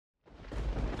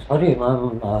sorry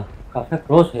cafe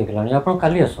close हो गलानी आपण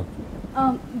काली आसो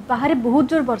बाहर बहुत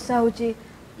जोर वर्षा होची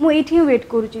मु एठी वेट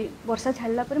करूची वर्षा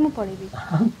छाड़ला पर मु पळेबी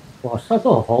वर्षा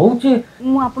तो होउची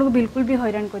मु आपन को बिल्कुल भी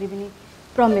हैरान करबिनी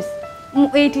प्रॉमिस मु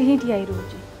एठी ही ठियाई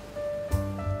रहूची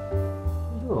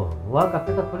जो वा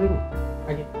काफे तो खोली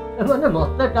आगे माने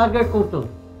मस्त टारगेट करतो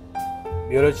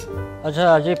बियरज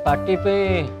अच्छा आज पार्टी पे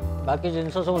बाकी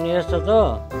जिंस सब नहीं आछो तो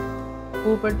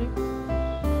को पार्टी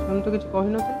हम तो कुछ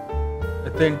कहि नथे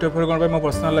एते इंटरफेयर कोन मो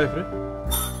पर्सनल लाइफ रे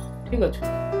ठीक अछि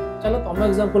चलो तुम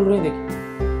एग्जांपल रे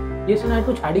देखि ये सिना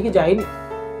को छाड़ी के जाइनी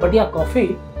बट या कॉफी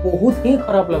बहुत ही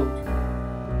खराब लागु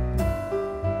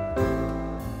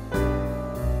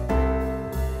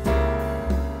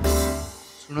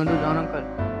सुनो तो जान अंकल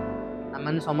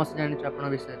हमने समस्त जानि अपन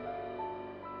विषय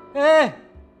ए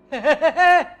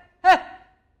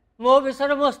मो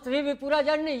विषय मो स्त्री भी पूरा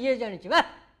जाननी ये जानी बा